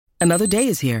Another day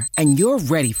is here, and you're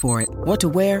ready for it. What to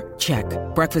wear? Check.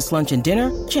 Breakfast, lunch, and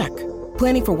dinner? Check.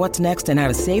 Planning for what's next and how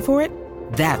to save for it?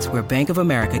 That's where Bank of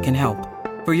America can help.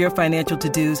 For your financial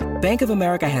to-dos, Bank of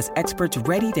America has experts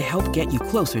ready to help get you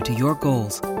closer to your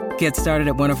goals. Get started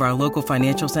at one of our local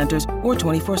financial centers or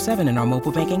 24/7 in our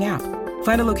mobile banking app.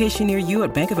 Find a location near you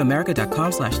at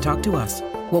bankofamerica.com/talktous.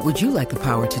 What would you like the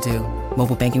power to do?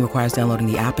 Mobile banking requires downloading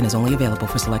the app and is only available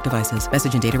for select devices.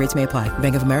 Message and data rates may apply.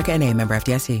 Bank of America N.A., member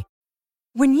FDIC.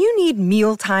 When you need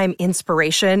mealtime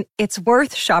inspiration, it's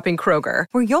worth shopping Kroger,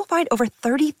 where you'll find over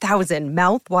 30,000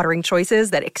 mouth-watering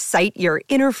choices that excite your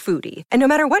inner foodie. And no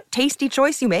matter what tasty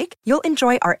choice you make, you'll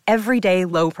enjoy our everyday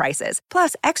low prices,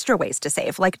 plus extra ways to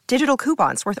save, like digital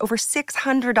coupons worth over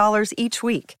 $600 each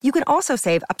week. You can also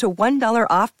save up to $1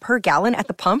 off per gallon at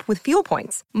the pump with fuel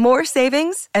points. More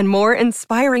savings and more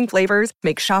inspiring flavors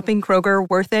make shopping Kroger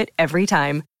worth it every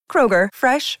time. Kroger,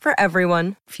 fresh for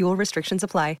everyone. Fuel restrictions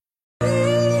apply.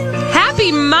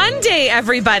 Happy Monday,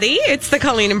 everybody. It's the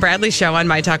Colleen and Bradley Show on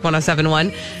My Talk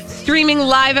 1071. Streaming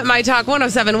live at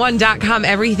MyTalk1071.com.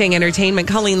 Everything Entertainment.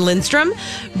 Colleen Lindstrom,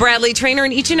 Bradley Trainer,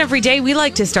 and each and every day we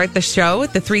like to start the show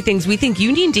with the three things we think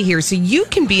you need to hear so you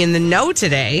can be in the know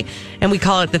today. And we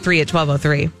call it the 3 at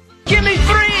 12:03. Give me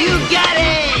 3! You got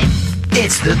it!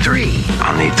 It's the 3.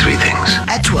 I'll need 3 things.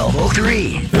 At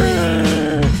 12:03.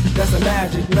 That's a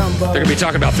magic number. They're going to be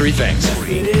talking about 3 things. Yes,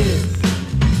 it is.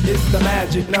 It's the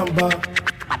magic number.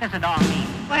 What does it all mean?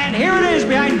 And here it is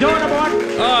behind door number 1.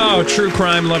 Oh, true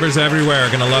crime lovers everywhere are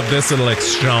going to love this little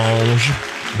exchange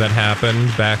that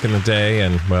happened back in the day.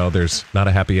 And, well, there's not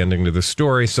a happy ending to the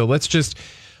story. So let's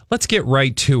get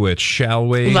right to it, shall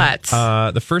we? Let's.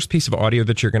 The first piece of audio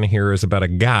that you're going to hear is about a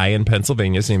guy in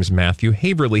Pennsylvania. His name is Matthew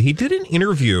Haverly. He did an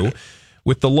interview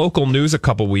with the local news a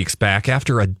couple weeks back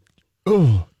after a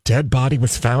dead body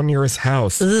was found near his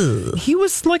house. Ugh. He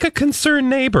was like a concerned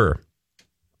neighbor.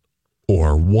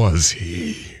 Or was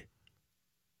he?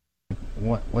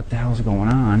 What the hell's going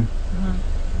on?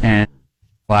 And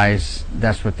realized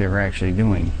that's what they were actually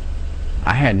doing.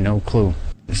 I had no clue.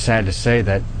 It's sad to say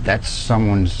that that's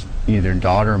someone's either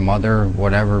daughter, mother,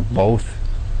 whatever, both,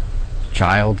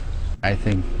 child. I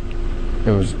think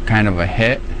it was kind of a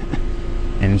hit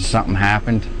and something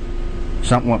happened.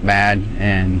 Something went bad,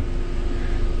 and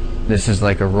this is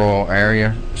like a rural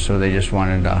area, so they just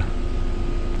wanted to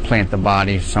plant the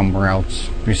body somewhere else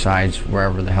besides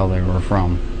wherever the hell they were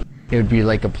from. It would be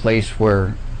like a place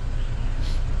where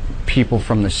people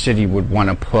from the city would want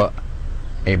to put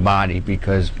a body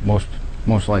because most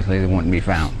likely they wouldn't be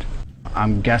found.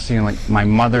 I'm guessing like my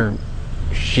mother,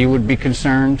 she would be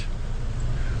concerned,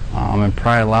 and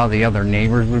probably a lot of the other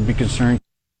neighbors would be concerned.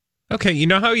 Okay, you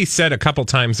know how he said a couple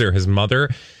times there his mother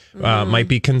might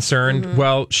be concerned? Mm-hmm.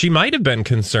 Well, she might have been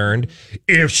concerned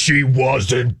if she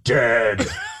wasn't dead.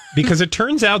 Because it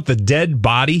turns out the dead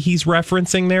body he's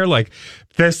referencing there, like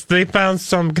this, they found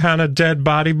some kind of dead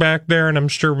body back there, and I'm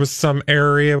sure it was some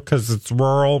area because it's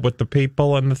rural with the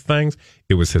people and the things.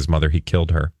 It was his mother. He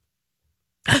killed her.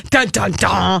 Dun, dun,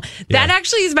 dun. Yeah. That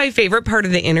actually is my favorite part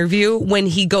of the interview when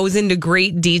he goes into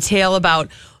great detail about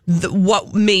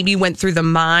what maybe went through the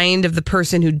mind of the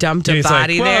person who dumped a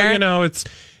body like, well, there. You know,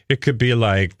 it could be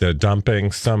like the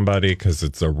dumping somebody because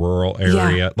it's a rural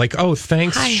area. Yeah. Like, oh,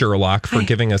 thanks, Sherlock, for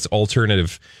giving us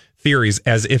alternative theories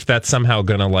as if that's somehow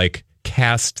going to like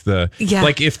cast the... Yeah.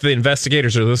 Like if the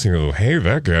investigators are listening, oh, hey,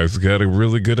 that guy's got a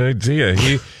really good idea.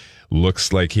 He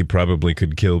looks like he probably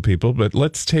could kill people, but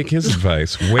let's take his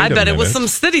advice. Wait I a bet minute. it was some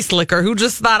city slicker who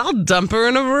just thought, I'll dump her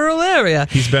in a rural area.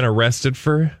 He's been arrested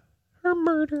for her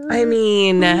murder. I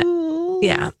mean,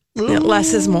 yeah.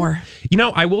 Less is more. You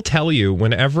know, I will tell you,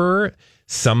 whenever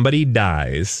somebody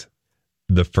dies,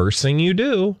 the first thing you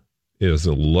do is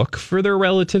look for their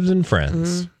relatives and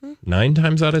friends. Mm-hmm. 9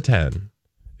 times out of 10,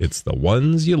 it's the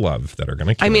ones you love that are going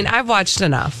to kill you. I've watched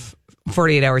enough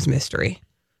 48 Hours Mystery.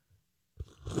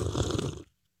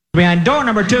 Behind door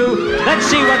number 2, let's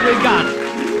see what we've got.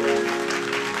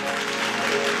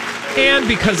 And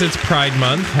because it's Pride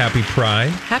Month, happy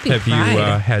Pride. Happy Have Pride. you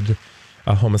had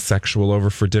a homosexual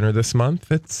over for dinner this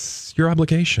month? It's your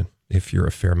obligation if you're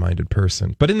a fair-minded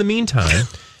person. But in the meantime,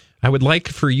 I would like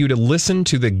for you to listen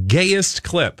to the gayest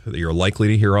clip that you're likely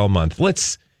to hear all month.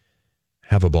 Let's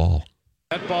have a ball.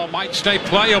 That ball might stay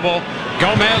playable.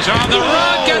 Gomez on the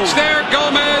run, gets there.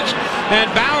 Gomez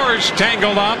and Bowers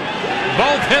tangled up.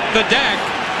 Both hit the deck.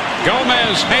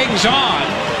 Gomez hangs on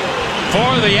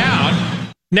for the out.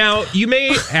 Now, you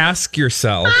may ask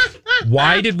yourself,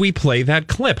 why did we play that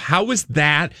clip? How was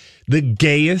that the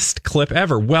gayest clip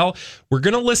ever? Well, we're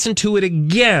going to listen to it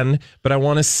again, but I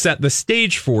want to set the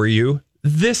stage for you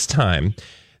this time.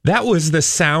 That was the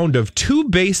sound of two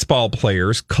baseball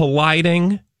players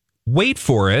colliding. Wait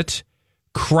for it.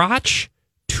 Crotch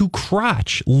to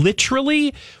crotch.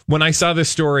 Literally, when I saw this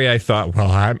story, I thought,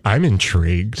 well, I'm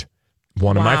intrigued.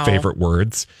 One of my favorite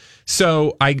words.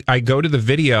 So I go to the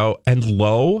video, and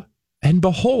lo and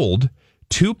behold,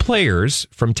 two players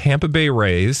from Tampa Bay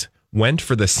Rays went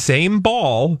for the same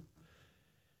ball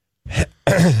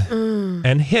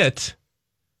and hit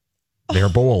their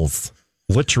balls.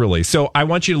 Literally. So I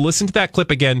want you to listen to that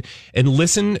clip again and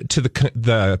listen to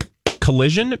the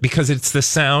collision, because it's the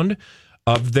sound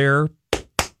of their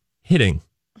hitting.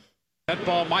 That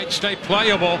ball might stay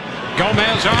playable.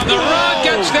 Gomez on the run,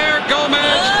 gets there.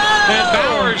 Gomez and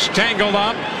Bowers tangled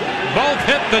up. Both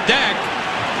hit the deck.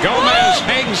 Gomez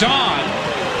hangs on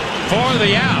for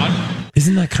the out.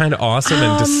 Isn't that kind of awesome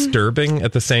and disturbing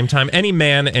at the same time? Any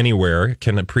man anywhere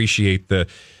can appreciate the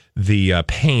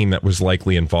pain that was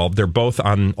likely involved. They're both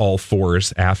on all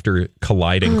fours after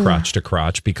colliding crotch to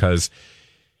crotch, because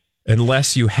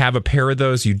unless you have a pair of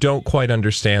those, you don't quite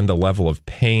understand the level of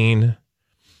pain.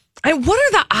 What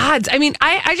are the odds? I mean,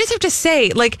 I just have to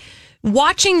say, like,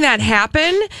 watching that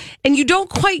happen, and you don't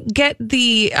quite get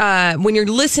the, when you're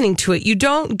listening to it, you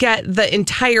don't get the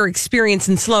entire experience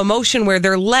in slow motion where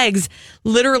their legs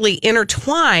literally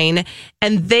intertwine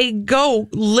and they go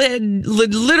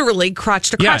literally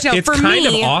crotch to crotch. Yeah, now, it's for kind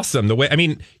me, of awesome. The way, I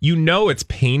mean, it's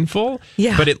painful,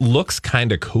 but it looks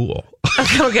kind of cool.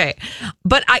 Okay.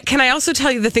 But can I also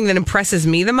tell you the thing that impresses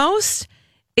me the most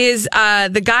is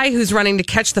the guy who's running to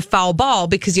catch the foul ball,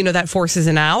 because, that forces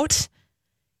an out.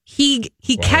 He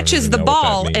catches the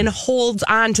ball and holds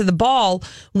on to the ball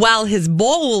while his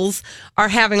balls are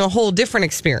having a whole different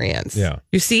experience. Yeah.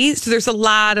 You see? So there's a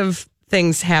lot of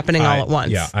things happening all at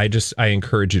once. Yeah. I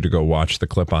encourage you to go watch the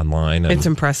clip online. It's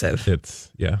impressive.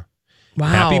 Wow.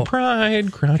 Happy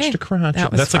Pride, crotch to crotch.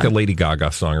 That's fun. like a Lady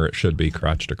Gaga song, or it should be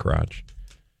crotch to crotch.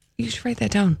 You should write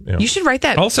that down. Yeah. You should write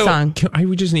that song.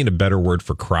 We just need a better word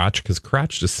for crotch, because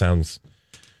crotch just sounds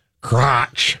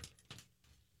crotch.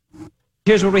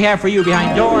 Here's what we have for you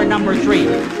behind door number 3.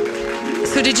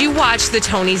 So did you watch the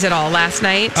Tonys at all last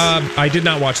night? I did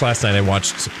not watch last night. I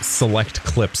watched select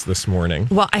clips this morning.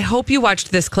 Well, I hope you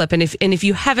watched this clip. And if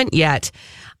you haven't yet,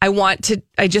 I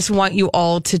just want you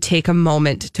all to take a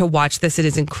moment to watch this. It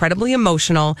is incredibly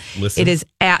emotional. Listen. It is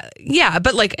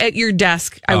but like at your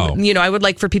desk, I would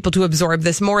like for people to absorb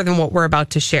this more than what we're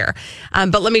about to share.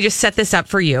 But let me just set this up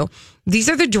for you. These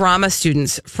are the drama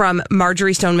students from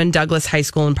Marjorie Stoneman Douglas High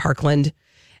School in Parkland.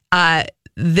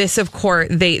 This, of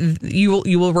course,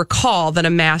 you will recall that a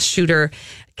mass shooter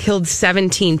killed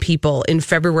 17 people in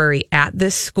February at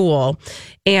this school,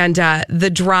 and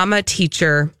the drama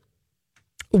teacher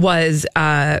was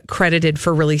credited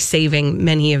for really saving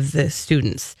many of the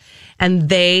students. And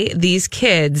these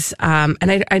kids, and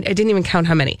I didn't even count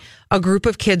how many, a group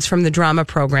of kids from the drama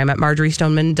program at Marjorie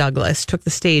Stoneman Douglas took the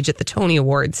stage at the Tony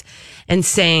Awards and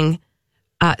sang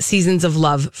Seasons of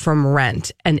Love from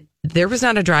Rent. And there was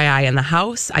not a dry eye in the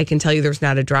house. I can tell you there's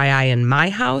not a dry eye in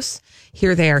my house.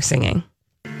 Here they are singing.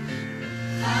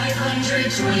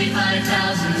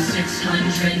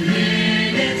 525,600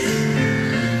 minutes,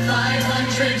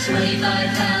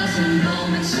 525,000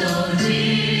 moments so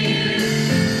dear,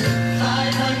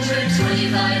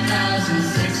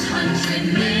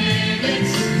 525,600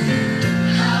 minutes.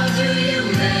 How do you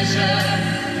measure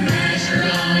a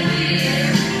year?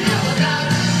 How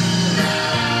about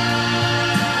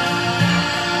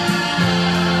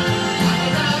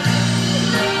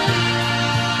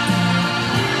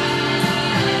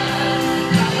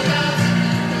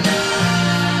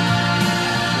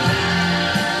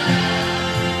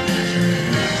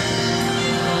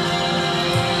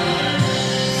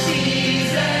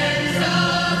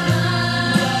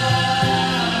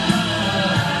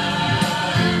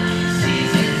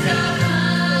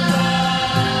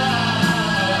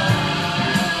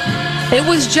It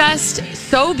was just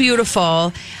so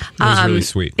beautiful. It was really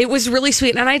sweet. It was really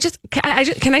sweet. And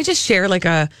can I just share like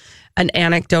an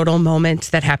anecdotal moment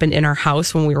that happened in our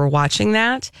house when we were watching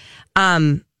that?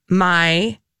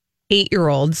 My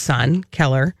 8-year-old son,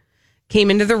 Keller,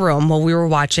 came into the room while we were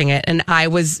watching it, and I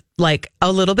was like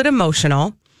a little bit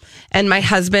emotional, and my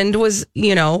husband was,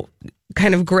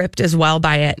 kind of gripped as well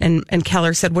by it. And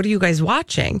Keller said, "What are you guys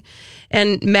watching?"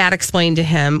 And Matt explained to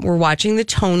him, "We're watching the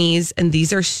Tonys, and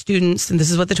these are students, and this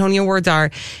is what the Tony Awards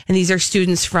are. And these are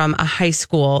students from a high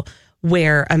school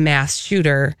where a mass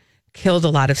shooter killed a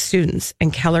lot of students."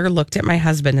 And Keller looked at my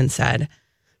husband and said,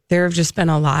 "There have just been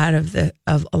a lot of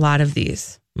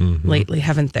these lately,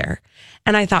 haven't there?"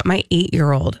 And I thought, my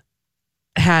 8-year-old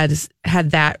had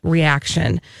that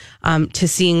reaction to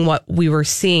seeing what we were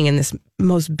seeing in this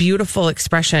most beautiful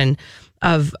expression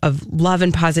of love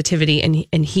and positivity.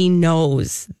 And he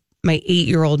knows, my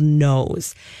 8-year-old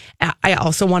knows. I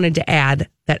also wanted to add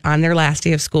that on their last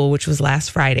day of school, which was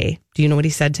last Friday, do you know what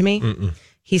he said to me? Mm-mm.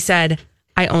 He said,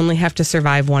 I only have to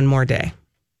survive one more day.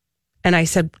 And I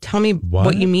said, tell me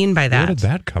what you mean by that. Where did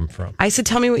that come from? I said,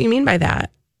 tell me what you mean by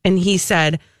that. And he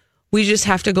said, we just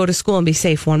have to go to school and be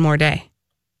safe one more day.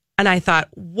 And I thought,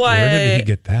 what? Where did he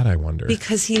get that, I wonder?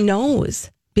 Because he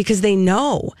knows. Because they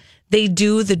know. They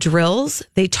do the drills.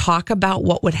 They talk about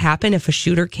what would happen if a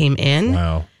shooter came in.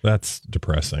 Wow, that's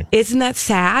depressing. Isn't that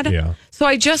sad? Yeah. So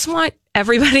I just want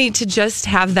everybody to just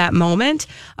have that moment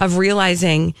of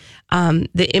realizing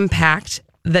the impact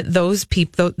that those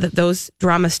people, that those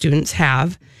drama students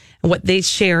have, what they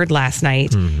shared last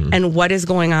night, and what is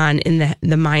going on in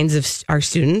the minds of our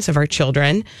students, of our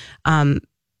children.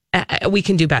 We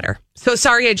can do better. So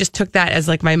sorry, I just took that as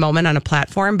like my moment on a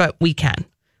platform, but we can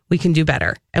do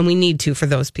better, and we need to for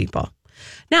those people.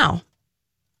 Now,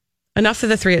 enough of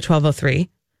the 3 at 12:03.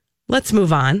 Let's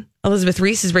move on. Elizabeth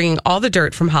Reese is bringing all the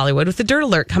dirt from Hollywood with the Dirt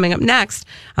Alert coming up next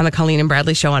on the Colleen and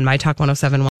Bradley Show on My Talk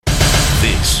 107.1.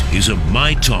 This is a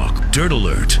My Talk Dirt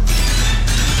Alert.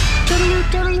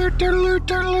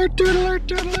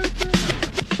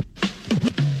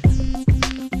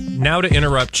 Now to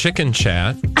interrupt chicken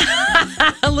chat.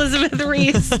 Elizabeth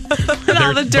Reese with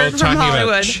all the dirt both from talking Hollywood.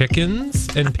 about chickens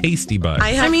and pasty butt. I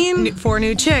have 4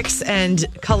 new chicks, and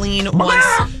Colleen once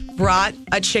brought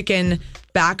a chicken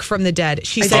back from the dead.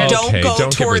 She said, don't go don't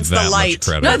give her towards the that much light.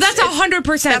 credit. No, that's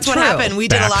 100% That's what true. happened. We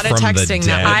did Back a lot of from the texting dead.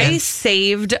 that I weekend.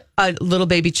 saved a little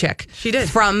baby chick. She did.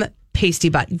 From pasty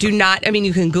butt. Do not, I mean,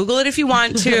 you can Google it if you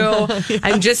want to.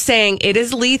 I'm just saying it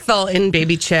is lethal in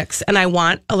baby chicks. And I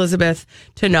want Elizabeth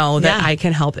to know that I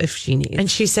can help if she needs. And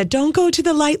she said, don't go to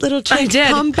the light, little chick. I did.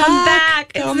 Come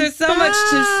back. There's so much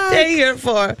to stay here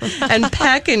for. And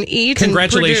peck and eat.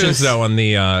 Congratulations, and produce. though, on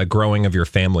the growing of your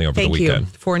family over Thank the weekend.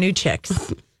 you. 4 new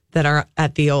chicks that are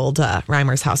at the old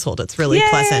Reimers household. It's really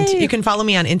pleasant. You can follow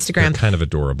me on Instagram. They're kind of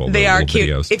adorable. They the are little cute.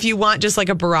 Videos. If you want just like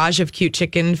a barrage of cute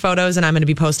chicken photos, and I'm going to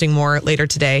be posting more later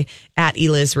today at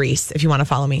Eliz Reese, if you want to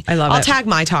follow me. I love it. I'll tag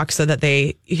my talk so that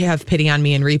they have pity on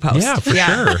me and repost. Yeah, for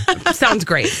sure. Sounds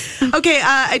great. Okay,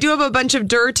 I do have a bunch of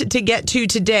dirt to get to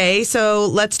today. So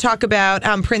let's talk about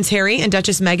Prince Harry and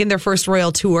Duchess Meghan. Their first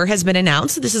royal tour has been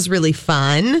announced. This is really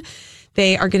fun.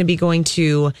 They are going to be going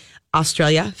to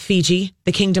Australia, Fiji,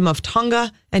 the Kingdom of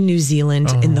Tonga, and New Zealand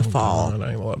in the fall. God,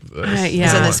 I love this.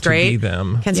 Isn't this great?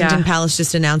 Them. Kensington Palace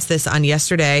just announced this on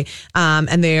yesterday,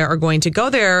 and they are going to go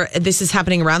there. This is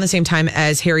happening around the same time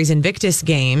as Harry's Invictus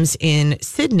Games in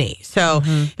Sydney. So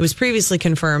it was previously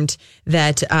confirmed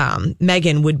that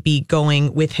Meghan would be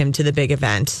going with him to the big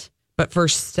event. But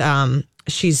first,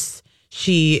 she's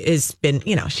just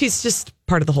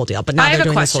part of the whole deal. But now they're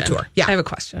doing this whole tour. Yeah, I have a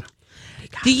question.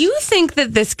 Do you think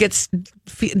that this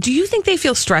do you think they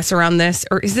feel stress around this,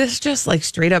 or is this just like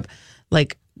straight up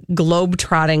like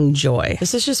globe-trotting joy?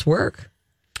 This is just work.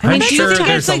 I mean, I'm do sure you think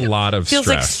there's it's a lot of feels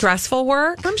stress. like stressful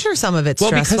work? I'm sure some of it's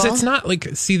Well, stressful. because it's not like,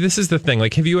 see, this is the thing.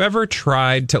 Like, have you ever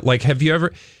tried to, like,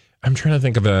 I'm trying to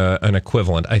think of an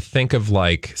equivalent. I think of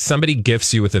like somebody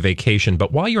gifts you with a vacation,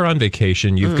 but while you're on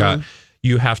vacation,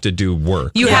 you have to do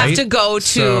work. You right? have to go to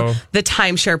So- the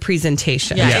timeshare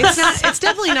presentation. Yeah, it's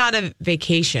definitely not a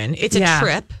vacation. It's a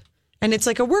trip, and it's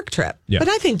like a work trip. Yeah. But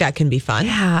I think that can be fun.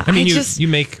 Yeah. I mean, you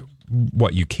make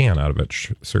what you can out of it,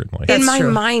 certainly. In my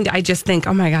mind, I just think,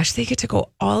 oh my gosh, they get to go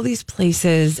all these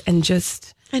places and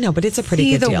just. I know, but it's a pretty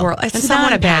see good the deal. world. It's and not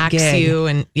someone a bad backs gig. you,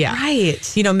 and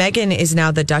Right. You know, Meghan is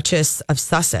now the Duchess of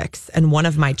Sussex, and one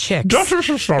of my chicks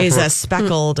is a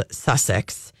speckled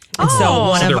Sussex. And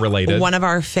so they're related. one of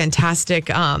our fantastic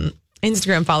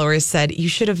Instagram followers said, you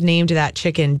should have named that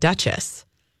chicken Duchess.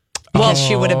 Because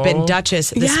she would have been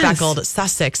Duchess, the speckled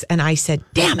Sussex. And I said,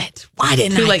 damn it. Why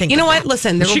didn't You're I like, think you know of what? that?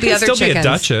 Listen, there She will be can other still chickens. be a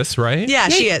duchess, right? Yeah,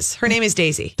 she is. Her name is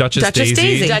Daisy. Duchess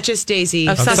Daisy. Duchess Daisy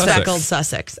Of of Sussex. speckled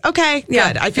Sussex. Okay,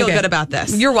 good. I feel good about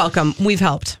this. You're welcome. We've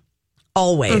helped.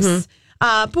 Always.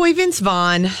 Boy, Vince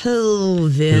Vaughn. Oh,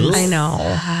 Vince. I know.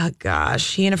 Ah,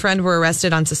 gosh. He and a friend were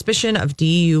arrested on suspicion of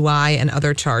DUI and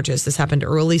other charges. This happened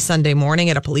early Sunday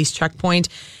morning at a police checkpoint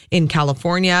in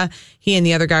California. He and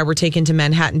the other guy were taken to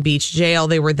Manhattan Beach Jail.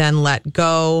 They were then let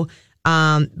go.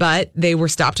 But they were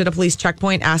stopped at a police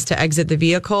checkpoint, asked to exit the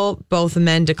vehicle. Both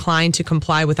men declined to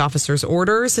comply with officers'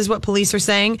 orders, is what police are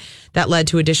saying. That led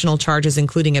to additional charges,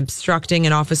 including obstructing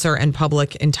an officer and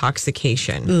public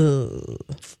intoxication.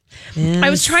 I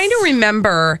was trying to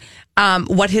remember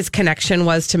what his connection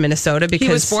was to Minnesota because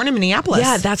he was born in Minneapolis.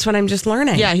 Yeah, that's what I'm just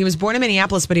learning. Yeah, he was born in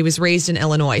Minneapolis, but he was raised in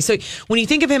Illinois. So when you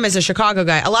think of him as a Chicago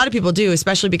guy, a lot of people do,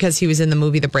 especially because he was in the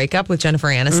movie The Breakup with Jennifer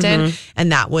Aniston,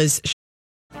 and that was.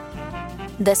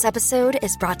 This episode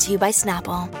is brought to you by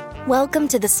Snapple. Welcome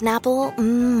to the Snapple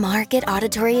Market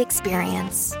Auditory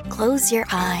Experience. Close your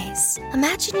eyes.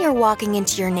 Imagine you're walking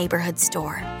into your neighborhood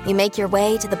store. You make your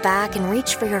way to the back and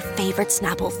reach for your favorite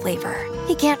Snapple flavor.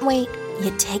 You can't wait. You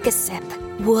take a sip.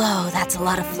 Whoa, that's a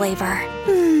lot of flavor.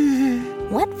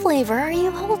 What flavor are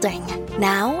you holding?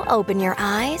 Now open your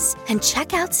eyes and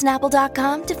check out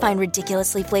Snapple.com to find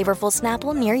ridiculously flavorful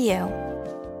Snapple near you.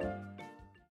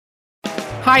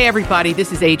 Hi, everybody.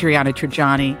 This is Adriana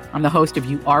Trajani. I'm the host of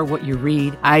You Are What You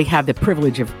Read. I have the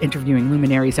privilege of interviewing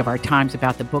luminaries of our times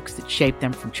about the books that shaped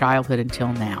them from childhood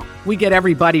until now. We get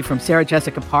everybody from Sarah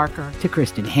Jessica Parker to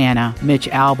Kristen Hanna, Mitch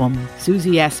Albom,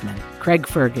 Susie Essman, Craig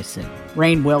Ferguson,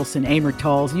 Rainn Wilson, Amor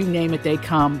Tolls, you name it, they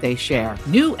come, they share.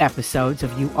 New episodes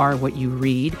of You Are What You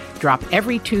Read drop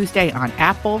every Tuesday on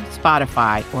Apple,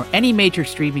 Spotify, or any major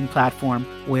streaming platform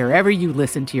wherever you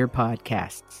listen to your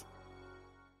podcasts.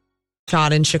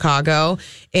 Shot in Chicago,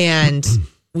 and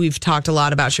we've talked a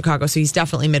lot about Chicago, so he's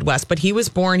definitely Midwest, but he was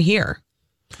born here.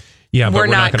 Yeah, but we're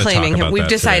not gonna claiming talk him. about We've that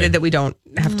decided today. that we don't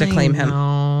have to claim him.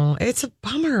 No, it's a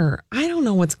bummer. I don't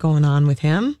know what's going on with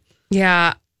him.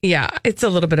 Yeah, it's a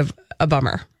little bit of a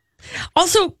bummer.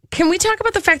 Also, can we talk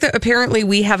about the fact that apparently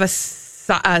we have a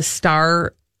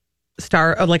star,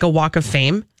 like a Walk of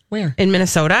Fame? Where? In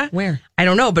Minnesota? Where? I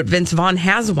don't know, but Vince Vaughn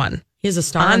has one. He has a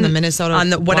star on the Minnesota on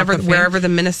the whatever Walk of Fame? wherever the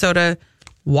Minnesota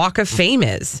Walk of Fame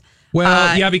is.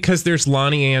 Well, yeah, because there's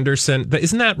Lonnie Anderson.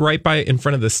 Isn't that right by in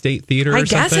front of the State Theater? I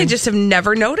guess I just have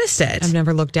never noticed it. I've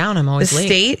never looked down. I'm always the late.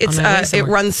 state. It's on my way it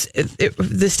somewhere. runs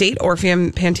the State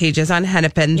Orpheum Pantages on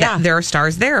Hennepin. Yeah. There are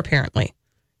stars there apparently.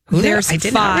 Who There's knew? I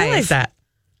did not 5. realize that.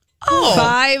 Oh,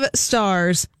 5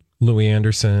 stars. Louis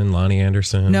Anderson, Lonnie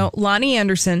Anderson. No, Lonnie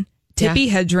Anderson, Tippi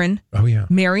Hedren, Oh yeah.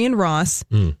 Marion Ross,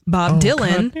 Bob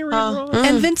Dylan,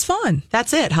 and Vince Vaughn.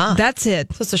 That's it, huh? That's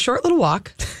it. So it's a short little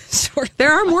walk.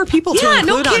 There are more people to Yeah,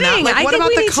 no include on that. kidding. Like, I what think about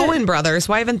we the need to- Coen brothers?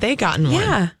 Why haven't they gotten one?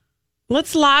 Yeah.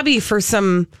 Let's lobby for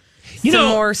some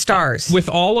more stars. With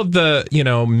all of the,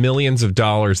 millions of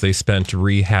dollars they spent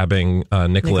rehabbing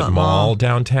Nicollet Mall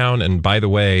downtown. And by the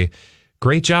way,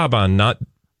 great job on not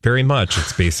very much.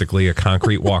 It's basically a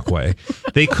concrete walkway.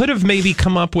 They could have maybe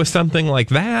come up with something like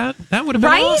that. That would have been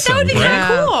Right? awesome. That would be right?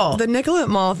 kinda cool. The Nicollet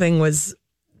Mall thing was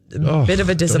a bit of a Don't even get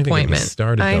me disappointment.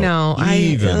 started, I don't know.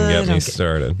 even get don't me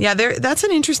started. Yeah, that's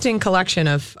an interesting collection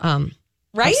of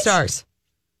Right? of stars.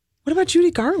 What about Judy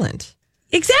Garland?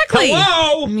 Exactly.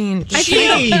 Hello. I mean, I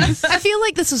feel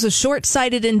like this is a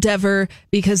short-sighted endeavor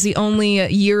because the only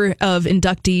year of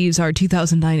inductees are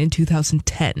 2009 and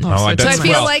 2010. Oh, I bet. I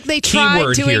feel like they tried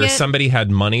keyword doing here, it. somebody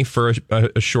had money for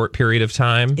a short period of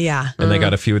time. Yeah. And they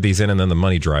got a few of these in, and then the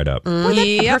money dried up. Well, that's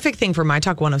the perfect thing for My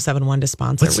Talk 1071 to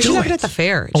sponsor. Let's We do should have it. it at the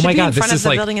fair. It Oh should my be God, in front this of is the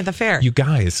like building at the fair. You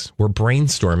guys, we're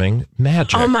brainstorming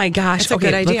magic. Oh my gosh. It's a Okay,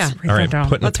 good idea. let's write All that right, down.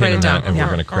 putting Let's a pin write in it that, down. and Yeah.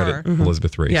 we're going to credit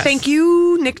Elizabeth Reese. Yes. Thank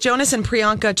you. Nick Jonas and Priyanka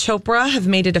Chopra have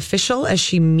made it official as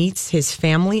she meets his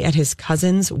family at his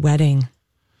cousin's wedding.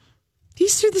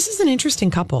 These two, this is an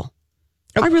interesting couple.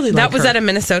 I really like That was her. at a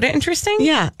Minnesota interesting?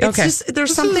 Yeah. It's Okay. just, there's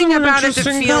This something is an about it that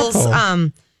interesting feels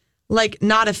couple. like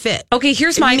not a fit. Okay,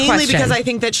 here's my Mainly question. because I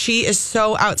think that she is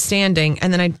so outstanding,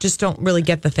 and then I just don't really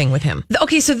get the thing with him.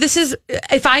 Okay, so this is,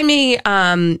 if I may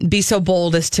be so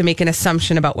bold as to make an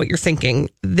assumption about what you're thinking,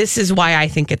 this is why I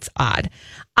think it's odd.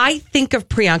 I think of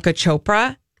Priyanka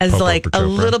Chopra as Popo like Chopra.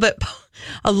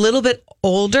 a little bit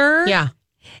older. Yeah.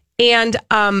 And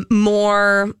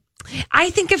more, I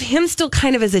think of him still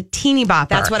kind of as a teeny bopper.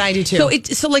 That's what I do too.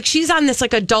 So like she's on this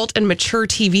like adult and mature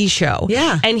TV show.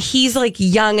 Yeah. And he's like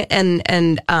young and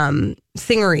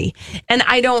singery. And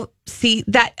I don't see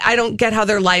that. I don't get how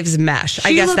their lives mesh. I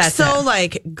She guess looks that's so it.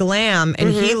 like glam, and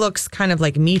he looks kind of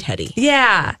like meatheady.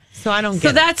 Yeah. So I don't get So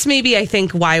it. that's maybe I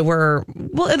think why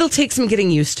it'll take some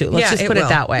getting used to. Let's just put it will.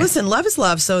 that way. Listen, love is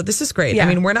love, so this is great. Yeah. I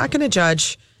mean, we're not going to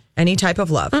judge any type of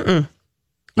love. It'll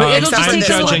just take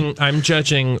a little- I'm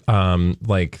judging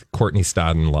like Courtney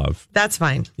Stodden love. That's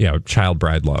fine. Child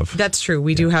bride love. That's true.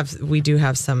 We do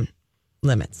have some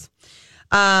limits.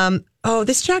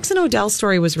 This Jackson Odell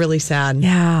story was really sad.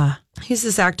 Yeah. He's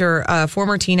this actor,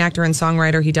 former teen actor and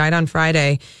songwriter. He died on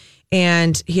Friday,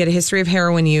 and he had a history of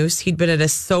heroin use. He'd been at a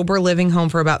sober living home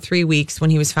for about 3 weeks when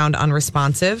he was found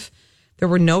unresponsive. There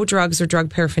were no drugs or drug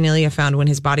paraphernalia found when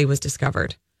his body was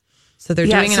discovered. So they're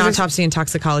doing an autopsy and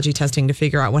toxicology testing to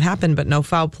figure out what happened, but no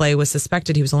foul play was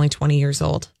suspected. He was only 20 years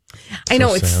old. I know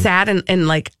So it's sad and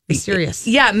like Mysterious.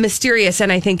 Yeah, mysterious.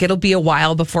 And I think it'll be a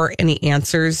while before any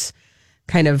answers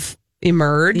kind of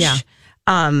emerge. Yeah.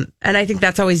 And I think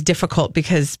that's always difficult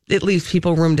because it leaves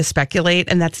people room to speculate,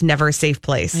 and that's never a safe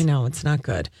place. I know, it's not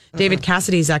good. David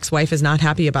Cassidy's ex-wife is not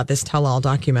happy about this tell-all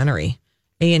documentary.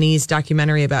 A&E's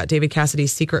documentary about David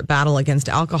Cassidy's secret battle against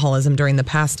alcoholism during the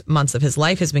past months of his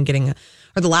life has been getting,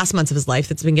 or the last months of his life,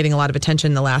 that's been getting a lot of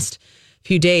attention the last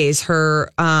few days.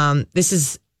 This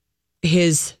is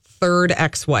his third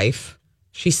ex-wife.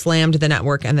 She slammed the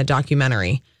network and the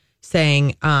documentary,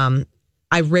 saying,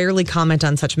 I rarely comment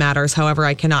on such matters. However,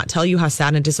 I cannot tell you how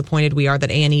sad and disappointed we are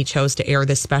that A&E chose to air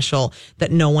this special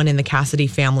that no one in the Cassidy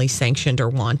family sanctioned or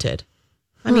wanted.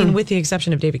 I mean, with the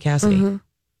exception of David Cassidy. Mm-hmm.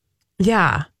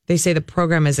 Yeah. They say the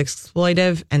program is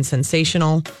exploitive and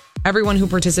sensational. Everyone who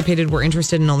participated were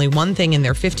interested in only one thing in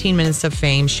their 15 minutes of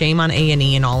fame. Shame on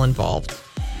A&E and all involved.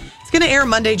 It's going to air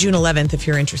Monday, June 11th, if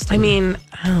you're interested. I mean,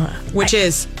 which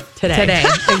is today. Today,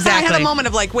 exactly. I had a moment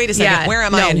of like, wait a second, where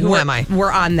am I and who am I?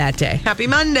 We're on that day. Happy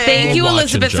Monday. Thank you, We'll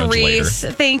watch and Elizabeth judge Reese.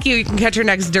 Thank you. You can catch her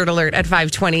next Dirt Alert at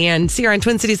 5:20 and see her on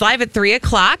Twin Cities Live at 3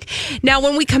 o'clock. Now,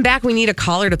 when we come back, we need a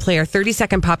caller to play our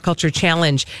 30-second pop culture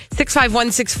challenge.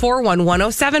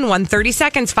 651-641-1071. 30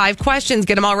 seconds, 5 questions.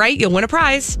 Get them all right. You'll win a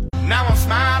prize. Now I'm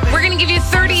smiling. We're going to give you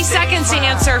 30 seconds to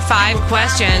answer 5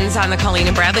 questions on the Colleen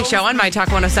and Bradley Show on My Talk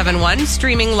 1071.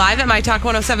 Streaming live at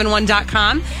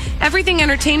MyTalk1071.com. Everything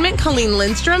Entertainment, Colleen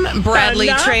Lindstrom, Bradley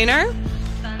Trainer.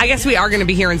 I guess we are going to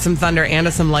be hearing some thunder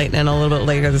and some lightning a little bit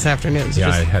later this afternoon. So Yeah,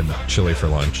 I had chili for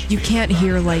lunch. You can't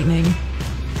hear lightning.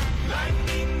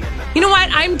 You know what?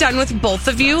 I'm done with both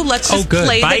of you. Let's just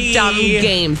play the dumb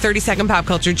game. 30-second pop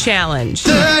culture challenge.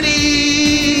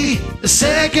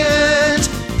 30-second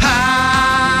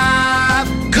pop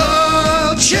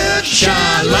culture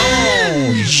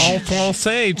challenge. En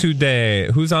français today.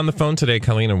 Who's on the phone today,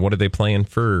 Colleen, and what are they playing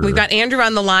for? We've got Andrew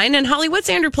on the line. And Holly, what's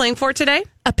Andrew playing for today?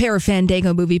 A pair of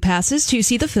Fandango movie passes to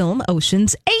see the film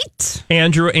Ocean's 8.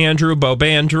 Andrew, Bob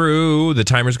Andrew. The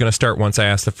timer's going to start once I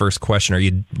ask the first question. Are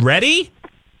you ready?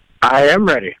 I am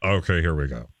ready. Okay, here we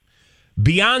go.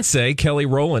 Beyonce, Kelly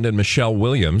Rowland, and Michelle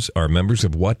Williams are members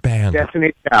of what band?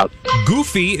 Destiny's Child.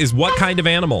 Goofy is what kind of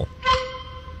animal?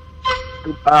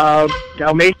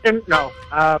 Dalmatian? No.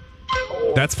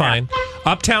 That's fine.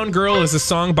 Uptown Girl is a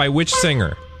song by which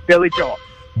singer? Billy Joel.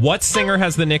 What singer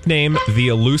has the nickname The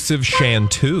Elusive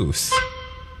Chanteuse?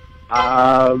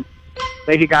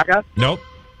 Lady Gaga? Nope.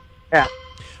 Yeah.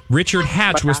 Richard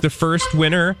Hatch was the first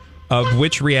winner of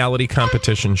which reality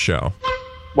competition show?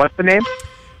 What's the name?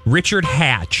 Richard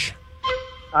Hatch.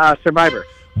 Survivor.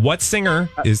 What singer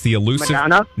is the elusive?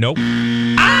 Madonna? Nope.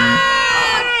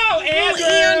 Oh,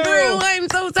 Andrew, I'm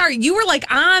so sorry. You were like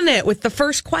on it with the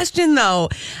first question, though.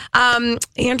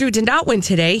 Andrew did not win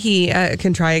today. He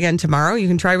can try again tomorrow. You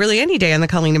can try really any day on the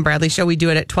Colleen and Bradley Show. We do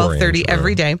it at 12:30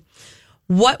 every day.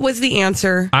 What was the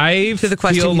answer to the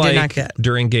question feel you did like not get?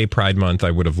 During Gay Pride Month, I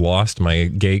would have lost my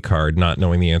gay card not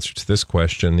knowing the answer to this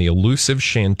question. The elusive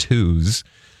chanteuse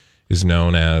is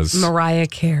known as Mariah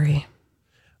Carey.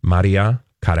 Maria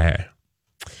Carey.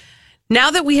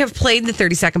 Now that we have played the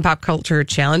 30-second pop culture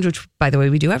challenge, which, by the way,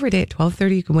 we do every day at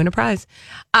 12:30, you can win a prize.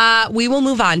 We will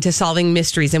move on to solving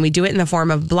mysteries, and we do it in the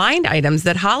form of blind items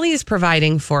that Holly is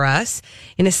providing for us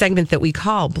in a segment that we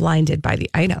call Blinded by the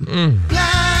Item.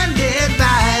 Blinded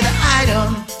by the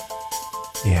item.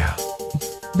 Yeah.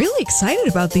 Really excited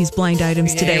about these blind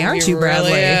items today, aren't you,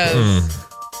 Bradley?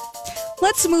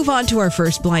 Let's move on to our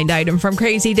first blind item from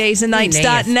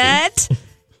crazydaysandnights.net.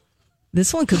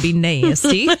 This one could be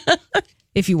nasty.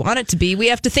 If you want it to be, we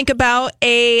have to think about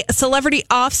a celebrity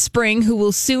offspring who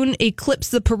will soon eclipse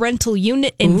the parental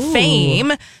unit in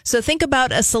fame. So think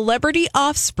about a celebrity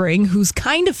offspring who's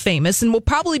kind of famous and will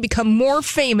probably become more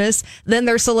famous than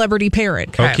their celebrity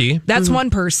parent. Okay. That's one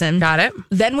person. Got it.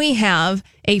 Then we have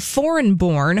a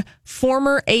foreign-born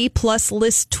former A-plus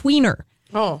list tweener.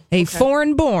 A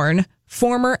foreign-born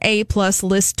former A-plus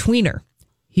list tweener.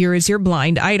 Here is your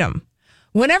blind item.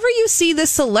 Whenever you see this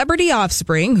celebrity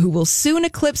offspring who will soon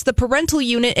eclipse the parental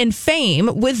unit in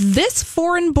fame with this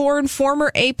foreign-born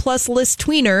former A-plus list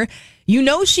tweener, you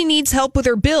know she needs help with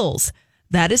her bills.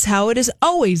 That is how it has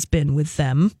always been with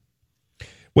them.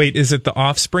 Wait, is it the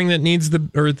offspring that needs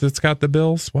that's got the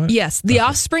bills? What? Yes, the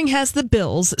offspring has the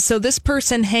bills, so this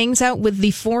person hangs out with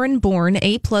the foreign-born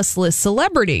A-plus list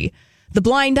celebrity. The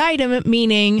blind item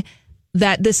meaning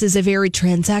that this is a very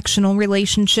transactional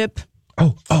relationship.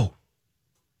 Oh.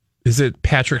 Is it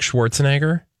Patrick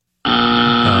Schwarzenegger?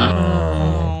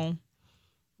 Womp,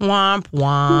 womp.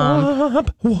 Womp,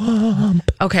 womp.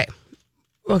 Okay.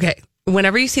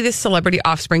 whenever you see this celebrity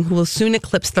offspring who will soon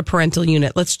eclipse the parental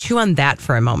unit, let's chew on that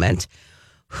for a moment.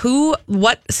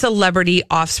 What celebrity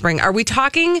offspring? Are we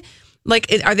talking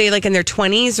are they like in their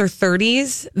 20s or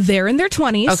 30s? They're in their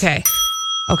 20s.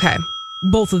 Okay.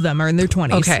 Both of them are in their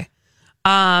 20s. Okay.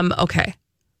 Okay.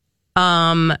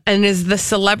 And is the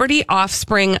celebrity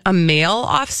offspring a male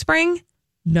offspring?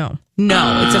 No.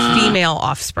 No, it's a female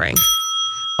offspring.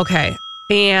 Okay.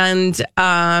 And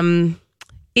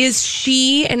is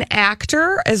she an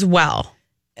actor as well?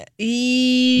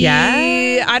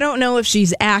 Yeah. I don't know if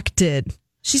she's acted.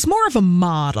 She's more of a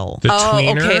model. The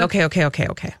tweener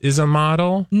Okay. is a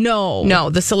model? No,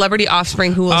 the celebrity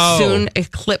offspring who will soon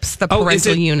eclipse the parental is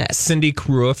it unit. Cindy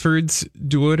Crawford's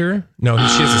daughter? No,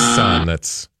 she has a son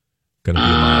that's going to be a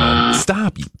model.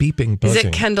 Stop beeping. Buzzing. Is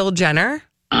it Kendall Jenner?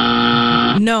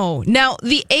 No. Now,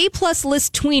 the A+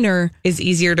 list tweener is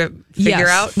easier to figure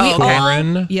out.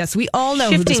 Lauren. Yes, we all know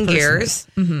who this Shifting person gears. is.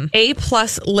 Mm-hmm.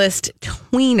 A+ list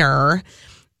tweener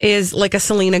is like a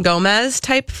Selena Gomez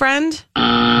type friend.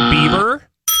 Bieber?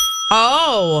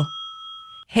 Oh.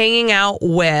 Hanging out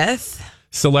with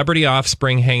Celebrity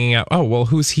offspring hanging out. Oh, well,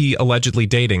 who's he allegedly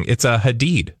dating? It's a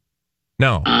Hadid.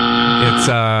 No.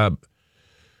 It's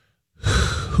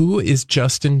who is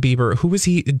Justin Bieber? Who was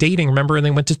he dating? Remember, and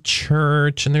they went to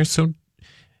church and they're so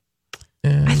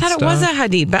I thought it was a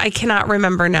Hadid, but I cannot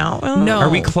remember now. Oh. No. Are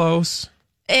we close?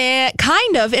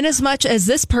 Kind of, in as much as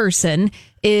this person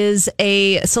is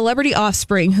a celebrity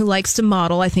offspring who likes to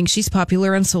model. I think she's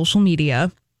popular on social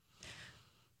media.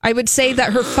 I would say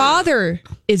that her father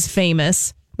is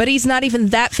famous, but he's not even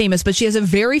that famous, but she has a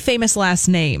very famous last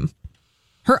name.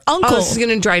 Her uncle. Oh, this is going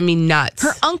to drive me nuts.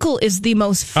 Her uncle is the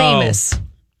most famous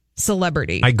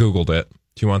celebrity. I Googled it.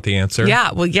 Do you want the answer?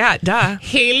 Yeah, well, yeah, duh.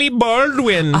 Haley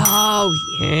Baldwin. Oh,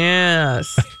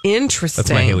 yes. Interesting.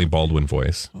 That's my Haley Baldwin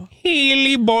voice.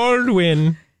 Haley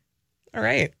Baldwin. All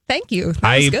right. Thank you.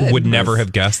 I would never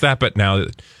have guessed that, but now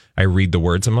that I read the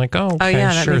words, I'm like, oh, okay,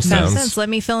 yeah, that sure makes sounds. sense. Let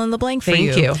me fill in the blank for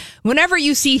Thank you. Whenever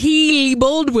you see Haley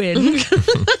Baldwin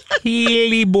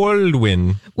Haley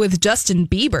Baldwin with Justin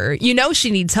Bieber, you know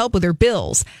she needs help with her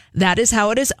bills. That is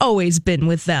how it has always been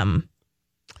with them.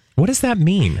 What does that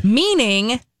mean?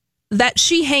 Meaning that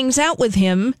she hangs out with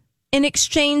him in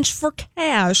exchange for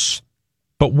cash.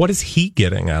 But what is he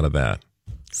getting out of that?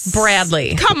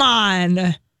 Bradley. Come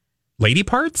on. Lady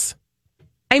parts?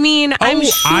 I mean, I'm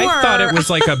sure. I thought it was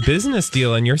like a business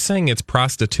deal, and you're saying it's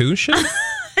prostitution?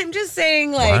 I'm just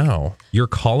saying, like. Wow. You're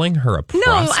calling her a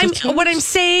prostitute? No, what I'm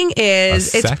saying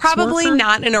is A it's sex probably worker?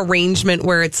 not an arrangement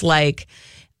where it's like,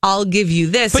 I'll give you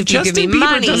this But if you Justin give me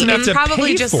Bieber money. doesn't have It's to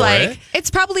probably pay just for like. it.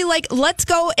 It's probably like, let's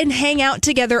go and hang out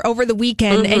together over the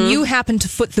weekend, and you happen to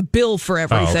foot the bill for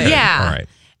everything. okay. Yeah. All right.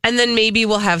 And then maybe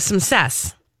we'll have some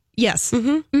cess. Yes.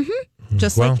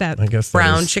 Just Well, like that. I guess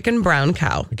Brown chicken, brown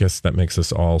cow. I guess that makes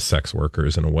us all sex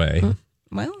workers in a way.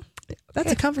 Well,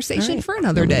 that's a conversation for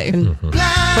another day.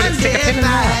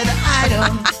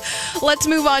 Let's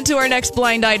move on to our next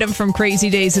blind item from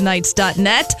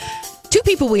crazydaysandnights.net. Two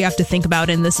people we have to think about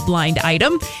in this blind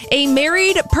item: a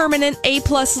married permanent A+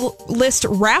 list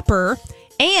rapper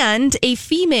and a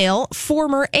female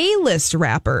former A-list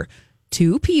rapper.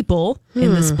 Two people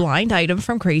in this blind item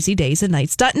from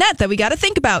crazydaysandnights.net that we got to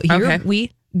think about. Here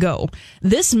we go.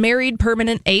 This married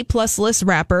permanent A+ list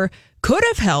rapper could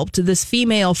have helped this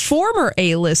female former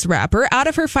A-list rapper out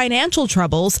of her financial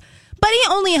troubles, but he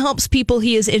only helps people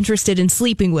he is interested in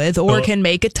sleeping with or can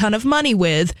make a ton of money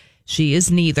with. She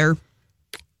is neither.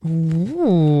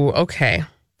 Ooh, okay.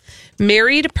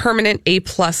 Married permanent A+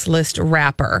 list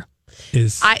rapper.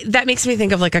 That makes me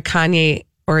think of like a Kanye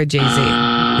or a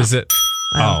Jay-Z. Is it?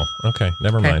 Oh, okay.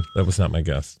 Never mind. That was not my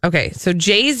guess. Okay, so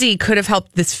Jay-Z could have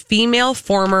helped this female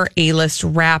former A-list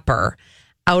rapper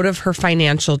out of her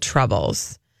financial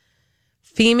troubles.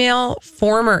 Female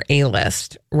former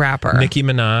A-list rapper. Nicki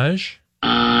Minaj?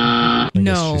 I guess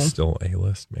No. she's still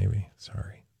A-list, maybe.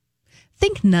 Sorry.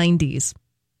 Think 90s.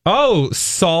 Oh,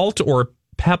 Salt or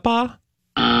Peppa?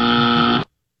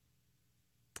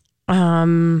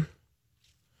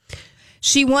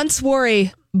 She once wore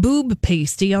a boob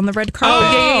pasty on the red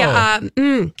carpet.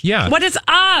 Yeah. What is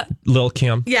Lil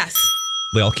Kim. Yes.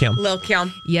 Lil Kim. Lil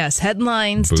Kim. Yes,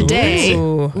 headlines Boob today. pasty.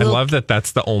 I love that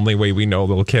that's the only way we know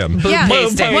Lil Kim. Yeah,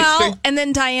 pasty. well, and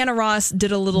then Diana Ross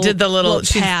did the little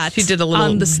pat she did a little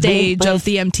on the stage blump, of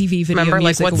the MTV Video Remember,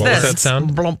 Music like, what's What this? was that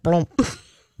sound? Blump, blump.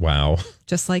 Wow.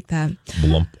 Just like that.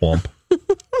 Blump, blump.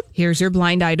 Here's your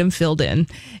blind item filled in.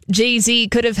 Jay-Z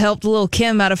could have helped Lil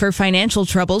Kim out of her financial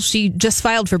troubles. She just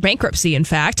filed for bankruptcy, in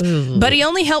fact. But he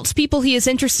only helps people he is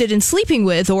interested in sleeping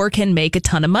with or can make a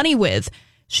ton of money with.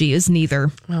 She is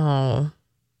neither. Oh,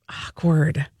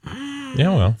 awkward.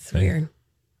 Yeah, well. It's weird.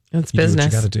 It's You do what business.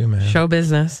 you gotta do, man. Show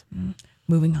business.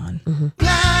 Moving on.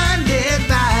 Blinded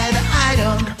by the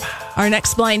item. Our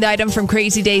next blind item from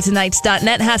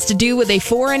crazydaysandnights.net has to do with a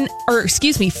former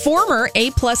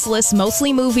A-plus list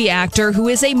mostly movie actor who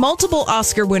is a multiple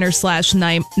Oscar winner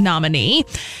 / nominee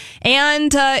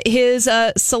and his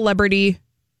celebrity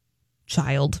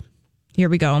child. Here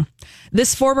we go.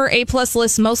 This former A-plus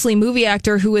list mostly movie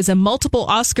actor who is a multiple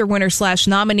Oscar winner /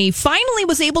 nominee finally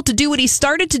was able to do what he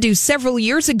started to do several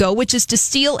years ago, which is to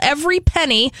steal every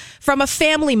penny from a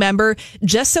family member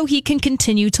just so he can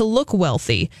continue to look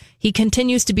wealthy. He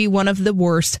continues to be one of the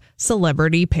worst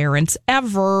celebrity parents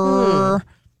ever.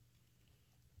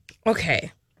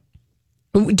 Okay.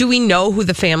 Do we know who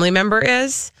the family member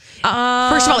is?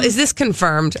 First of all, is this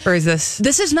confirmed or is this?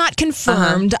 This is not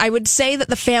confirmed. I would say that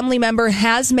the family member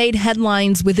has made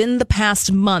headlines within the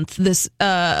past month. This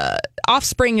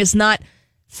offspring is not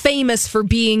famous for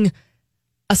being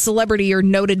a celebrity or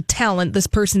noted talent. This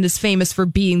person is famous for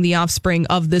being the offspring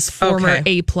of this former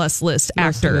A-plus list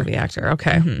actor. Movie actor.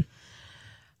 Okay.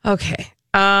 Okay.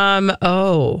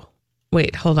 Oh,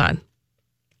 wait, hold on.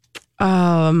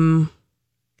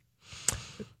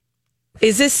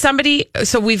 Is this somebody?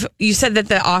 So you said that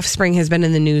the offspring has been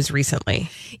in the news recently.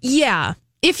 Yeah.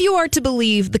 If you are to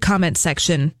believe the comment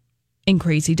section in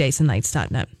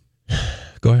crazydaysandnights.net.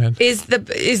 Go ahead. Is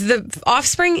the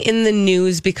offspring in the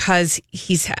news because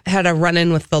he's had a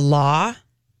run-in with the law?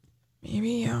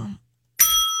 Maybe, yeah.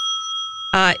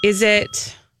 Is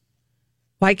it?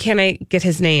 Why can't I get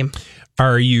his name?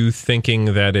 Are you thinking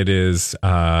that it is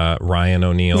Ryan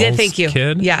O'Neal's thank you.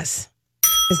 kid? Yes.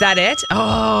 Is that it?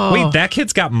 Oh. Wait, that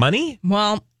kid's got money?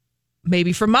 Well,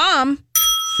 maybe for mom.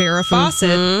 Farrah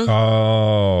Fawcett.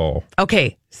 Oh.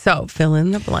 Okay, so fill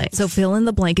in the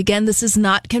blank. Again, this is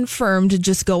not confirmed,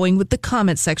 just going with the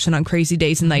comment section on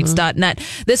crazydaysandnights.net.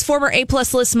 This former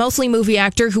A-plus list mostly movie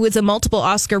actor who is a multiple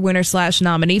Oscar winner /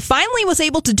 nominee finally was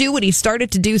able to do what he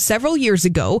started to do several years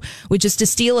ago, which is to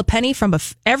steal a penny from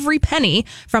every penny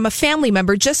from a family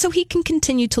member just so he can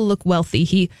continue to look wealthy.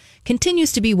 He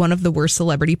continues to be one of the worst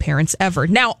celebrity parents ever.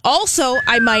 Now, also,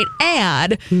 I might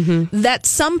add that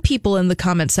some people in the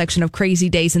comment section of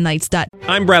crazydaysandnights.net.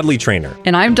 I'm Bradley Trainer.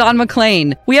 And I'm Don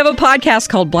McClain. We have a podcast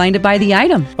called Blinded by the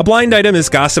Item. A blind item is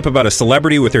gossip about a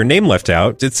celebrity with their name left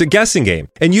out. It's a guessing game,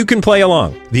 and you can play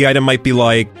along. The item might be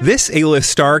like, this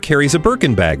A-list star carries a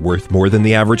Birkin bag worth more than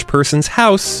the average person's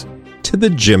house to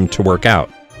the gym to work out.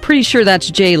 Pretty sure that's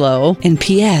J-Lo. And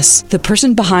P.S. the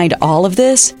person behind all of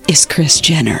this is Kris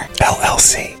Jenner,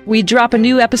 LLC. We drop a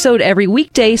new episode every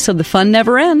weekday so the fun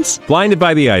never ends. Blinded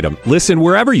by the Item. Listen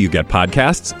wherever you get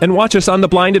podcasts and watch us on the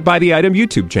Blinded by the Item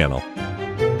YouTube channel.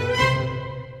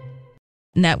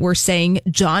 We're saying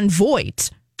John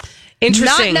Voight.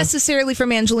 Interesting. Not necessarily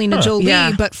from Angelina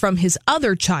Jolie, but from his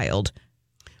other child.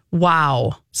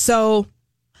 Wow. So...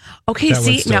 Okay, that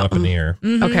one's still up in the air.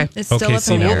 Okay, it's still up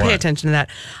in the air. We'll pay attention to that.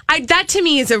 That to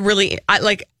me is a really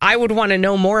I would want to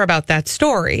know more about that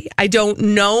story. I don't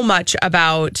know much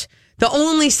about the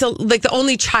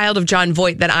only child of John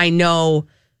Voight that I know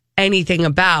anything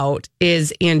about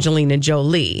is Angelina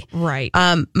Jolie. Right.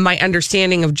 My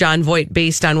understanding of John Voight,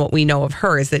 based on what we know of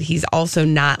her, is that he's also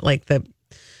not like the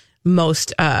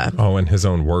most in his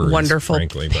own words, wonderful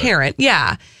frankly, parent.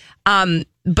 Yeah.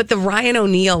 But the Ryan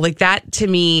O'Neal, like that to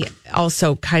me,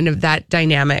 also kind of that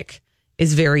dynamic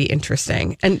is very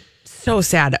interesting and so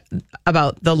sad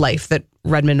about the life that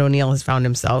Redmond O'Neal has found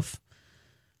himself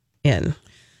in.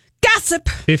 Gossip.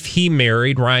 If he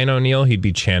married Ryan O'Neal, he'd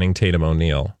be Channing Tatum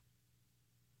O'Neal.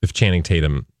 If Channing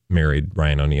Tatum married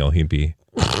Ryan O'Neal, he'd be.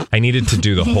 I needed to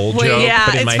do the whole joke,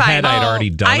 but in my head, I'd already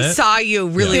done it. I saw you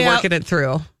really working it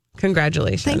through.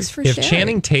 Congratulations. Thanks for sharing. If sharing.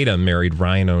 Channing Tatum married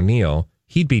Ryan O'Neal,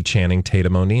 he'd be Channing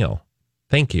Tatum O'Neal.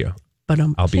 Thank you.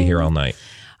 I'll be here all night.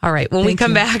 All right. When we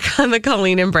come back on the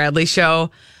Colleen and Bradley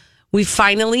show, we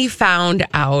finally found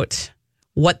out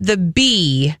what the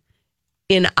B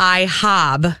in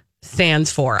IHOB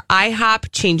stands for.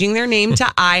 IHOP changing their name to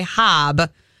IHOB.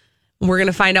 We're going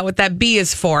to find out what that B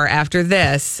is for after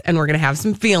this, and we're going to have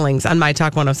some feelings on My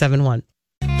Talk 1071.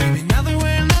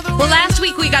 Well, last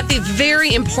week we got the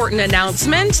very important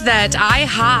announcement that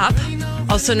IHOP,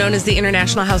 also known as the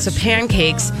International House of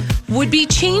Pancakes, would be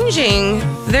changing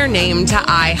their name to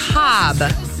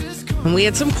IHOB. And we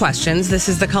had some questions. This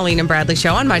is the Colleen and Bradley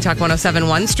Show on My Talk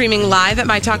 1071, streaming live at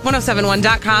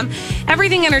MyTalk1071.com.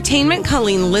 Everything Entertainment,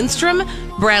 Colleen Lindstrom,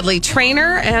 Bradley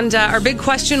Trainer. And our big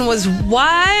question was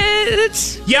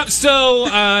what? Yep,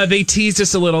 so they teased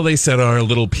us a little. They said our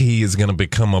little P is going to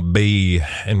become a B.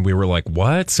 And we were like,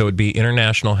 what? So it'd be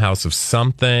International House of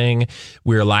something.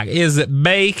 We were like, is it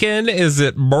bacon? Is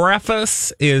it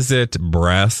breakfast? Is it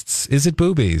breasts? Is it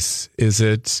boobies? Is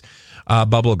it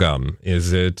bubblegum?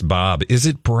 Is it Bob? Is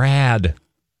it Brad?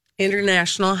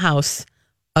 International House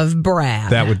of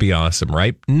Brad. That would be awesome,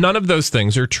 right? None of those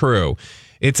things are true.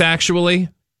 It's actually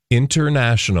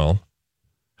International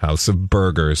House of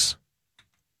Burgers.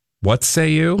 What say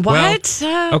you? What?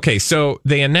 Well, okay, so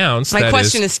they announced. My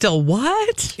question is still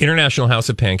what? International House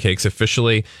of Pancakes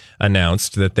officially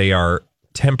announced that they are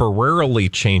temporarily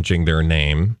changing their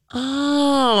name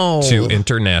to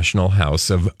International House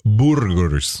of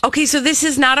Burgers. Okay, so this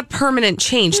is not a permanent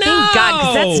change. Thank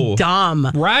God, because that's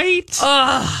dumb. Right?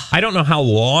 Ugh. I don't know how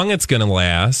long it's going to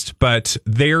last, but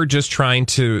they're just trying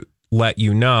to let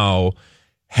you know,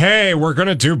 hey, we're going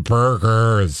to do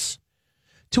burgers.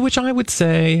 To which I would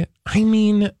say, I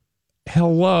mean,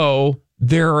 hello,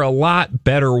 there are a lot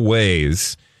better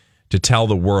ways to tell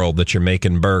the world that you're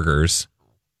making burgers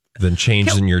than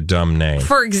changing your dumb name.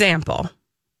 For example,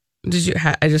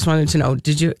 I just wanted to know,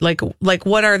 did you like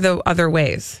what are the other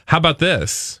ways? How about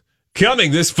this?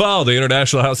 Coming this fall, the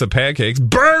International House of Pancakes,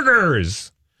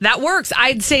 burgers. That works.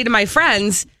 I'd say to my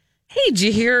friends, hey, did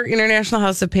you hear International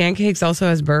House of Pancakes also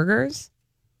has burgers?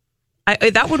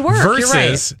 That would work. Versus, you're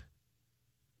right.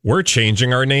 We're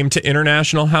changing our name to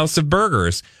International House of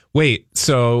Burgers. Wait,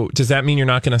 so does that mean you're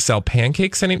not going to sell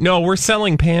pancakes anymore? No, we're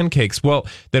selling pancakes. Well,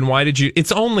 then why did you?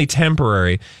 It's only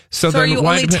temporary. So then are you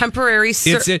why only temporary?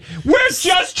 We're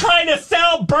just trying to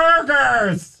sell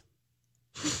burgers.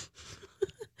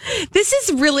 This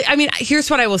is really, I mean,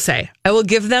 here's what I will say. I will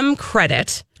give them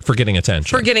credit for getting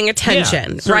attention.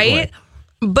 Yeah, right?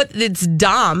 But it's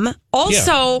dumb.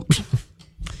 Also,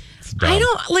 I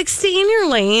don't like stay in your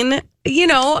lane, you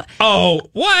know. Oh,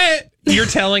 what? You're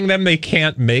telling them they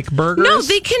can't make burgers? No,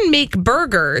 they can make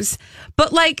burgers,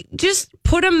 but like just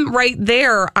put them right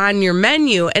there on your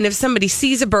menu. And if somebody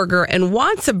sees a burger and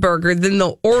wants a burger, then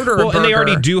they'll order a burger. And they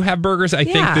already do have burgers. I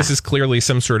think this is clearly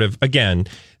some sort of, again,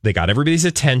 they got everybody's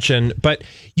attention, but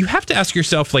you have to ask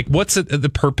yourself, like, what's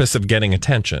the purpose of getting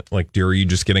attention? Like, are you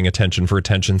just getting attention for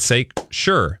attention's sake?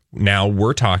 Sure. Now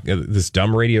we're talking, this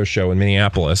dumb radio show in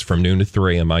Minneapolis from noon to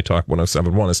 3 and My Talk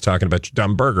 1071 is talking about your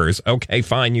dumb burgers. Okay,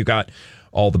 fine. You got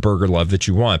all the burger love that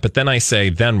you want. But then I say,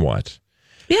 then what?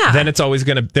 Yeah. Then there's always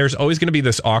going to be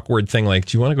this awkward thing like,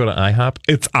 do you want to go to IHOP?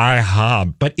 It's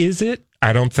IHOP. But is it?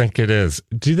 I don't think it is.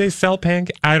 Do they sell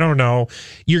pancakes? I don't know.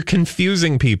 You're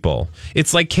confusing people.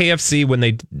 It's like KFC when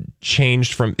they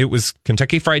changed from, it was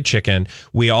Kentucky Fried Chicken.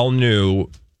 We all knew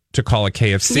to call it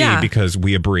KFC because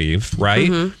we abbreviate,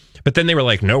 right? Mm-hmm. But then they were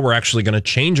like, no, we're actually going to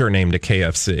change our name to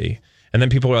KFC. And then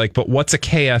people were like, but what's a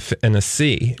KF and a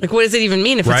C? Like, what does it even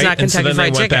mean if it's not Kentucky Fried Chicken? And so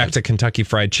then they went back to Kentucky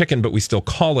Fried Chicken, but we still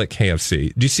call it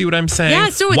KFC. Do you see what I'm saying? Yeah,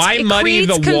 so why muddy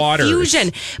the confusion.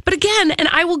 waters? But again, and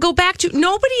I will go back to,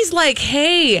 nobody's like,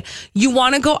 hey, you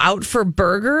want to go out for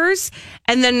burgers?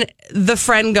 And then the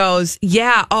friend goes,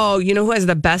 yeah, oh, you know who has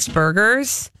the best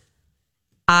burgers?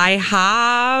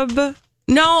 IHOB.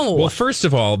 No. Well, first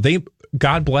of all,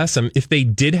 God bless them. If they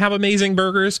did have amazing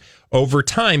burgers, over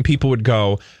time, people would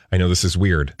go, I know this is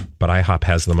weird, but IHOP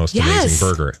has the most amazing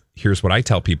burger. Here's what I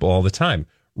tell people all the time.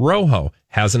 Rojo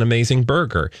has an amazing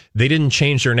burger. They didn't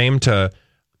change their name to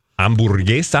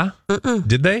Hamburguesa,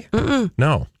 did they?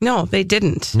 No. No, they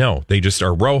didn't. No, they just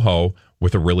are Rojo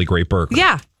with a really great burger.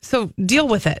 Yeah, so deal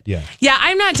with it. Yeah,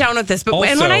 I'm not down with this. But also,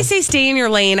 and when I say stay in your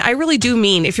lane, I really do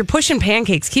mean if you're pushing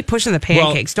pancakes, keep pushing the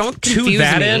pancakes. Don't confuse me. To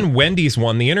that end, Wendy's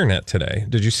won the internet today.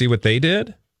 Did you see what they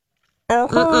did?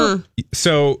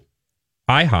 So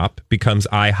IHOP becomes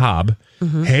IHOB.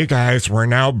 Mm-hmm. Hey guys, we're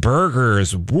now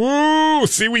burgers. Woo!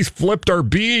 See, we flipped our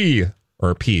B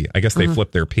or P. I guess they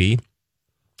flipped their P.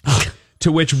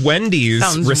 To which Wendy's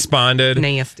responded,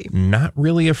 nasty. Not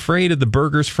really afraid of the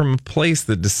burgers from a place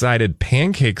that decided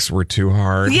pancakes were too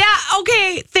hard. Yeah,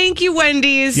 okay. Thank you,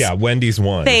 Wendy's. Yeah, Wendy's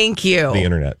won. Thank you. The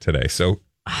internet today. So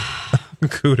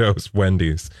kudos,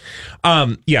 Wendy's.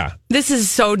 Yeah. This is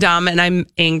so dumb, and I'm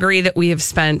angry that we have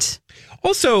spent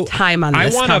time on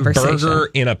this conversation. I want a burger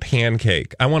in a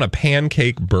pancake. I want a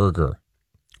pancake burger.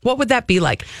 What would that be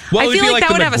like? Well, I feel like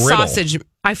that would have a McGriddle. sausage.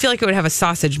 I feel like it would have a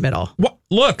sausage middle. Well,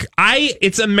 look,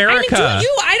 it's America.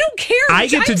 I don't care. I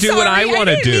get to do what I want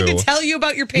to do. I didn't need to tell you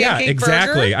about your pancake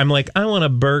exactly. burger. I'm like, I want a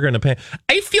burger and a pan.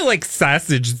 I feel like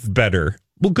sausage is better.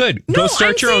 Well, good. Go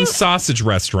start your own sausage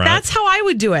restaurant. That's how I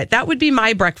would do it. That would be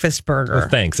my breakfast burger. Well,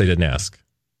 thanks. I didn't ask.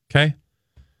 Okay.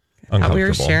 Thought we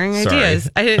were sharing ideas.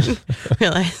 I didn't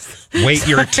realize. Wait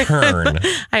your turn.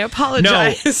 I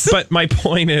apologize. No, but my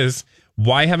point is,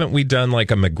 why haven't we done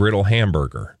like a McGriddle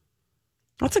hamburger?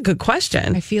 That's a good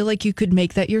question. I feel like you could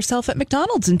make that yourself at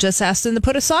McDonald's and just ask them to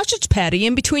put a sausage patty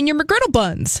in between your McGriddle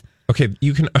buns. Okay,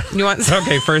 you can. You want?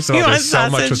 Okay, first of all, there's so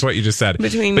much with what you just said.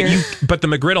 But the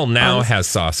McGriddle now has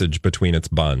sausage between its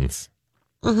buns.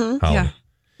 Mm-hmm. Yeah.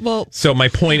 Well, so my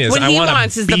point is, what I he want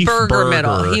wants is the burger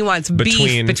middle. He wants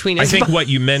beef between his I think buns. what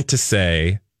you meant to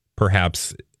say,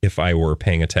 perhaps if I were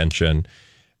paying attention,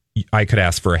 I could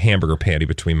ask for a hamburger patty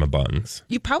between my buns.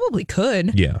 You probably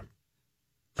could. Yeah.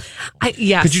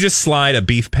 Yes. Could you just slide a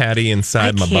beef patty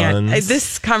inside my buns?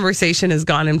 This conversation has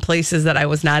gone in places that I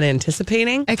was not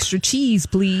anticipating. Extra cheese,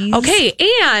 please. Okay,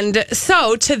 and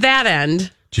so to that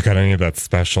end, do you got any of that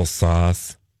special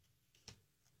sauce?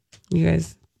 You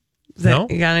guys, no?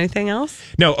 You got anything else?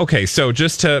 No. Okay, so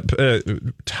just to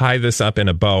tie this up in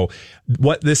a bow,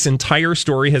 what this entire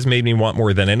story has made me want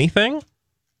more than anything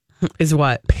is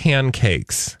what?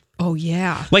 Pancakes. Oh,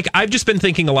 yeah. Like, I've just been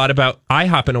thinking a lot about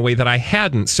IHOP in a way that I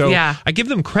hadn't. So yeah. I give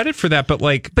them credit for that, but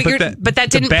that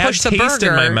didn't bad push the taste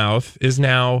burger in my mouth is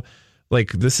now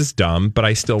like, this is dumb, but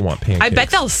I still want pancakes. I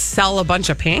bet they'll sell a bunch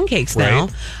of pancakes now.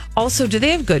 Right? Also, do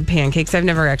they have good pancakes? I've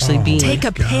never actually been. Take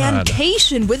a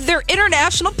pancation with their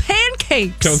international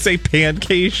pancakes. Don't say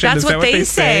pancation. That's is what that what they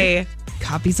say.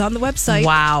 Copies on the website.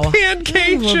 Wow.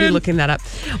 Pancation. We'll be looking that up.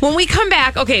 When we come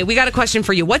back, okay, we got a question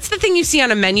for you. What's the thing you see on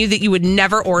a menu that you would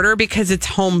never order because it's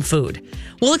home food?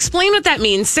 We'll explain what that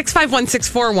means.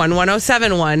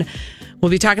 651-641-1071.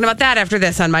 We'll be talking about that after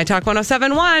this on My Talk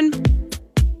 1071.